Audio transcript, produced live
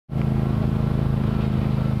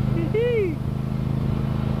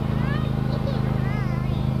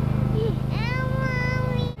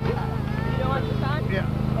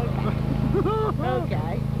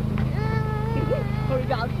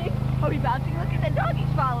Look at the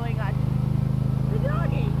doggy's following us. The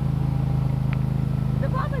doggy. The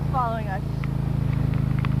papa's following us.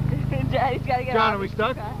 Daddy's got to get John, off. are we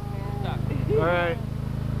stuck? Stuck. All right.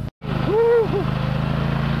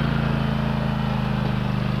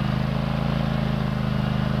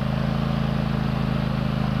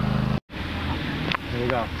 Here we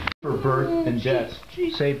go. For birth and death,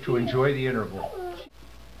 save to enjoy the interval.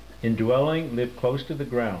 In dwelling, live close to the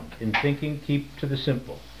ground. In thinking, keep to the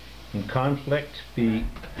simple. In conflict, be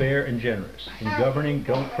fair and generous. In governing,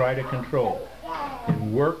 don't try to control.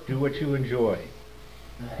 In work, do what you enjoy.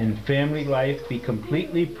 In family life, be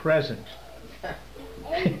completely present.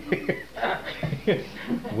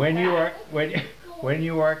 When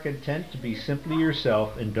you are content to be simply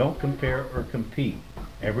yourself and don't compare or compete,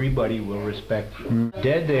 everybody will respect you.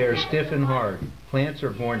 Dead they are stiff and hard. Plants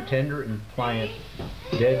are born tender and pliant.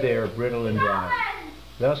 Dead they are brittle and dry.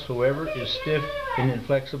 Thus whoever is stiff and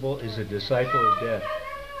inflexible is a disciple of death.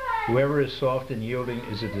 Whoever is soft and yielding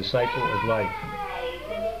is a disciple of life.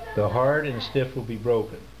 The hard and stiff will be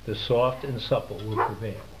broken. The soft and supple will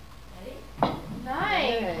prevail.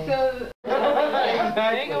 Nice. So.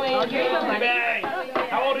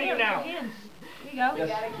 How old are you now? Izzy's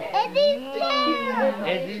two.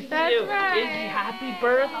 Izzy's two. Izzy, happy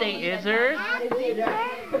birthday, Izzer.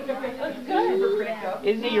 That's good.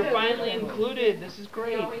 Izzy, you're finally included. This is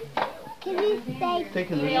great. Can you say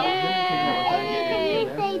baby?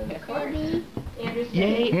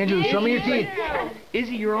 Yay. Andrew, show me your teeth.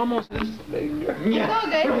 Izzy, you're almost. It's all good.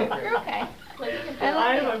 You're okay.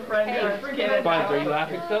 I have a friend. Buns, are you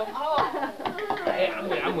laughing still? Hey,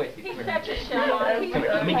 I'm with you. He's such a show.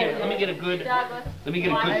 Come here. Let me get a good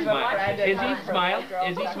smile. Izzy, smile.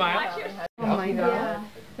 Izzy, smile. Oh my god.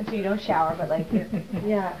 And so you don't shower, but like,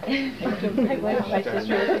 yeah. My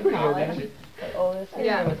sister was in college. My oldest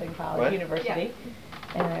sister was in college, university.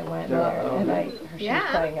 And I went there and she was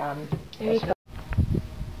playing,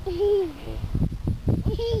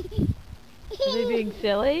 Are they being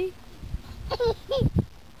silly?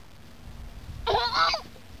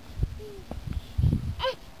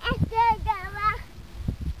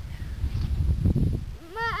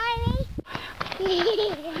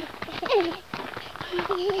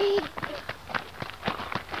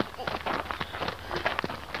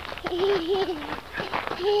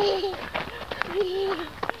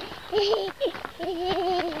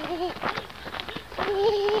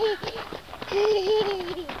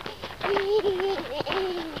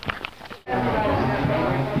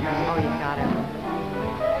 Oh, you got it.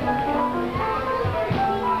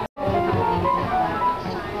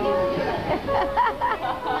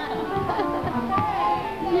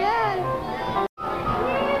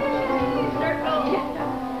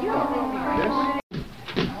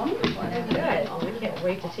 Good. We can't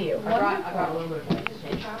wait to see you. I brought a little bit of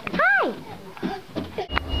Hi.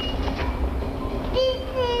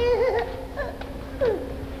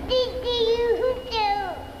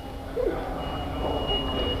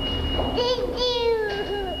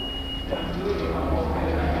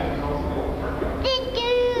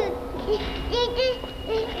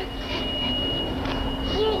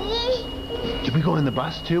 Did we go on the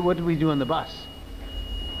bus too? What did we do on the bus?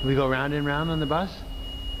 Did we go round and round on the bus?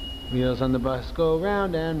 Wheels on the bus go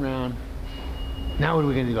round and round. Now what are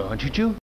we going to go? On choo-choo?